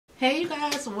Hey you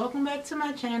guys, welcome back to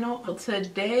my channel.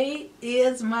 Today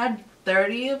is my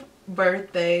 30th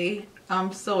birthday.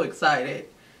 I'm so excited.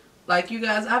 Like, you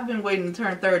guys, I've been waiting to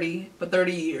turn 30 for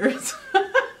 30 years.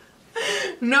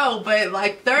 No, but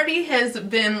like 30 has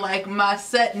been like my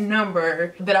set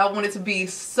number that I wanted to be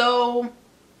for so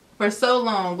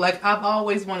long. Like, I've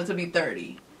always wanted to be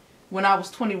 30. When I was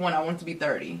 21, I wanted to be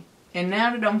 30. And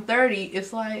now that I'm 30,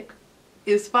 it's like,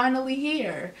 it's finally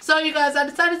here. So you guys, I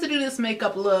decided to do this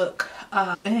makeup look,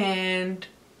 and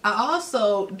I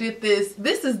also did this.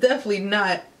 This is definitely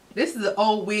not, this is an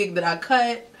old wig that I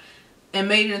cut and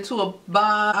made it into a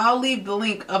bob. I'll leave the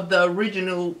link of the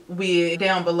original wig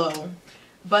down below.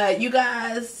 But you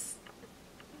guys,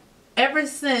 ever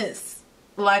since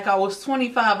like I was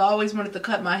 25, I always wanted to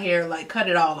cut my hair, like cut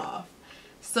it all off.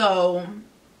 So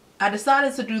I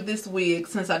decided to do this wig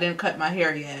since I didn't cut my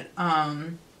hair yet.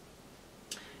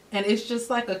 And it's just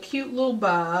like a cute little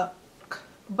bob.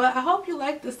 But I hope you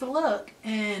like this look.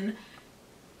 And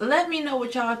let me know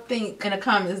what y'all think in the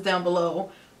comments down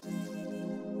below.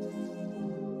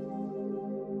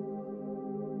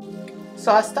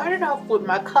 So I started off with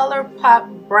my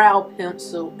Colourpop Brow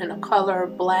Pencil in the color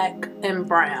black and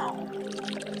brown.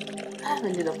 I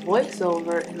haven't did a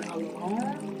voiceover in a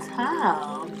long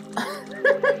time.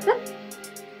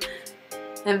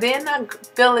 And then I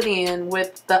fill it in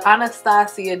with the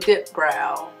Anastasia Dip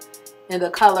Brow in the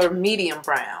color medium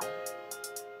brown.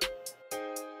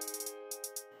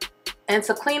 And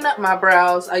to clean up my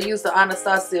brows, I use the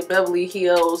Anastasia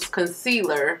BH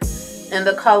Concealer in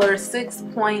the color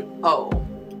 6.0.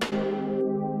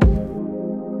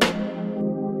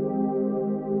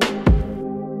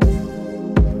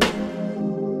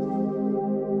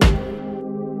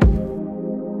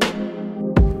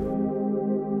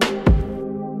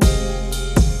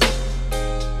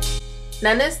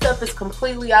 Now this stuff is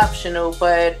completely optional,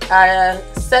 but I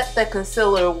set the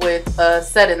concealer with a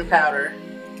setting powder.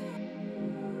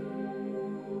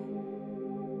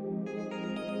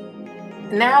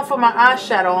 Now for my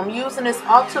eyeshadow, I'm using this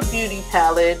Ulta Beauty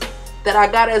palette that I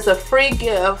got as a free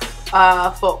gift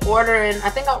for ordering. I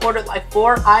think I ordered like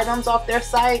 4 items off their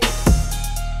site.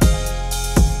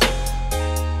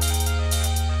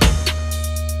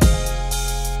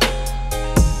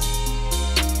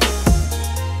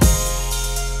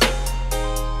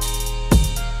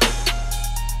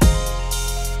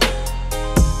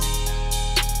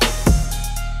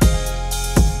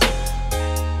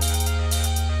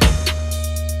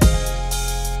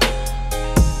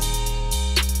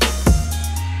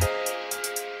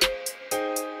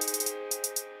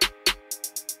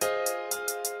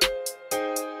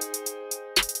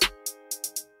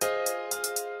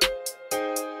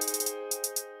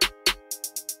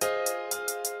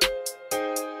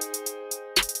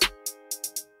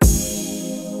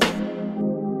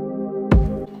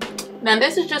 Now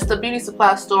this is just a beauty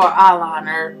supply store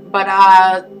eyeliner, but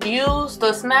I used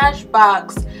the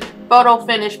SmashBox Photo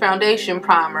Finish Foundation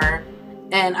Primer,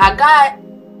 and I got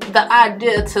the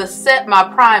idea to set my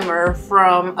primer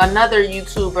from another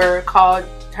YouTuber called,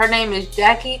 her name is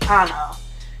Jackie Anna,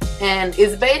 and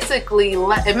it's basically,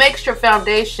 it makes your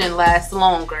foundation last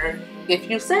longer if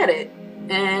you set it,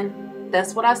 and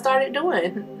that's what I started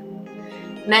doing.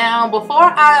 Now before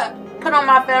I put on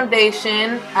my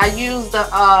foundation, I used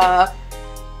the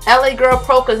LA Girl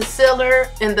Pro Concealer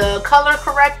in the color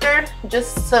corrector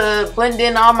just to blend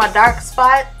in all my dark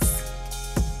spots.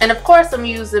 And of course I'm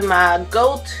using my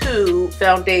go-to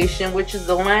foundation, which is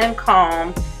the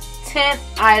Lancome Tint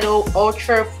Idol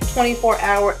Ultra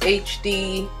 24-Hour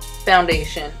HD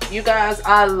Foundation. You guys,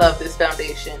 I love this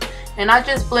foundation. And I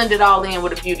just blend it all in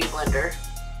with a beauty blender.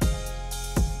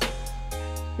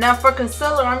 Now for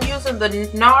concealer, I'm using the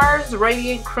Nars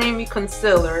Creamy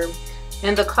Concealer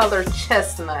in the color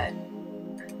Chestnut.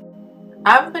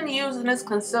 I've been using this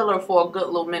concealer for a good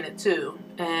little minute too,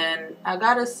 and I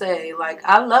gotta say, like,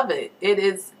 I love it. It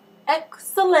is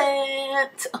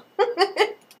excellent.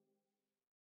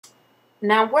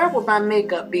 Now where would my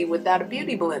makeup be without a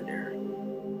beauty blender?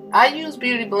 I use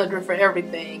beauty blender for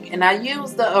everything, and I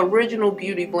use the original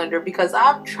beauty blender because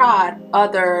I've tried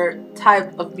other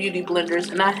type of beauty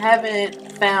blenders and I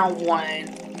haven't found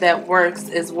one that works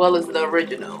as well as the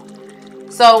original.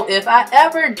 So if I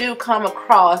ever do come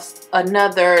across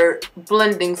another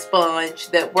blending sponge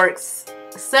that works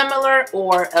similar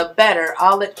or better,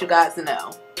 I'll let you guys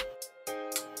know.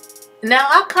 Now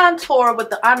I contour with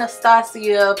the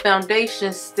Anastasia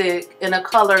Foundation Stick in a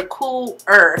color Cool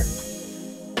Earth.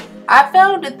 I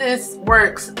found that this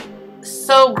works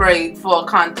so great for a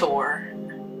contour.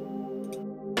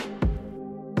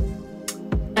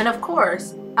 And of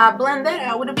course, I blend that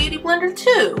out with a beauty blender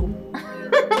too.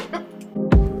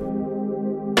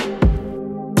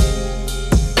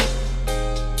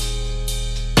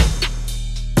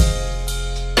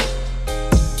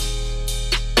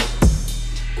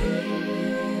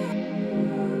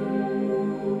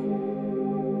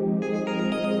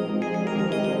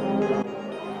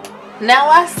 Now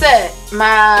I set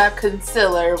my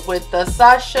concealer with the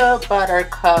Sacha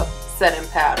Buttercup setting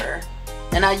powder,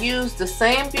 and I use the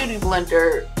same beauty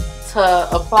blender to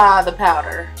apply the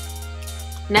powder.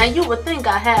 Now you would think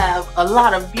I have a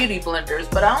lot of beauty blenders,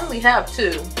 but I only have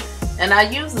 2, and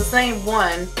I use the same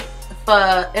one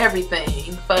for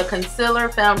everything, for concealer,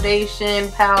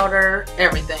 foundation, powder,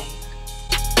 everything.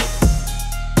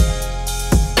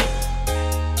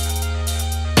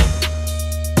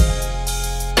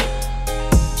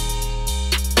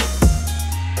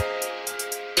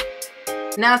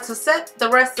 Now to set the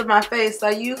rest of my face,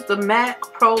 I use the MAC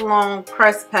Prolong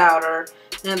pressed powder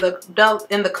in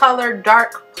the color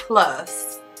Dark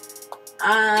Plus.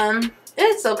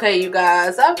 It's okay, you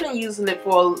guys. I've been using it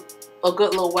for a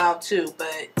good little while too,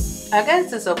 but I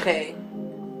guess it's okay.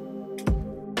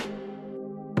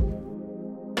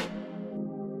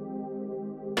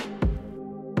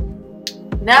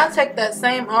 Now take that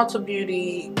same Ulta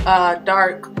Beauty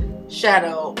dark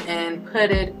shadow and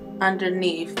put it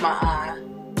underneath my eye.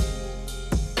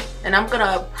 And I'm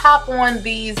gonna pop on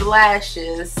these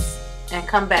lashes and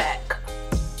come back.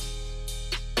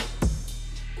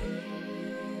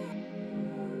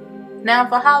 Now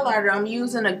for highlighter, I'm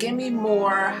using a Gimme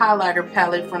More highlighter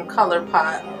palette from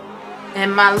Colourpop,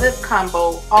 and my lip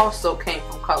combo also came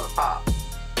from Colourpop.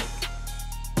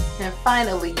 And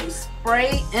finally, you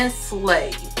spray and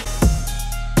slay.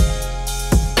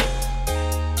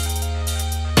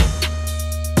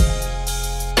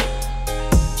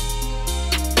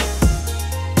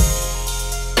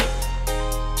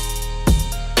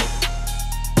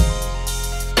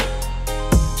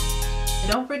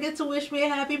 Don't forget to wish me a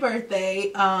happy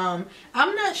birthday. I'm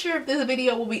not sure if this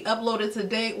video will be uploaded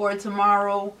today or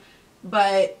tomorrow,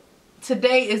 but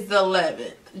today is the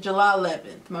 11th, July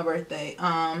 11th, my birthday.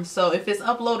 So if it's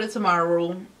uploaded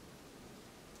tomorrow,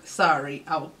 sorry,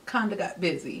 I kind of got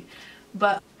busy.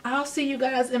 But I'll see you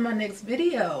guys in my next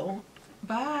video.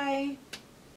 Bye.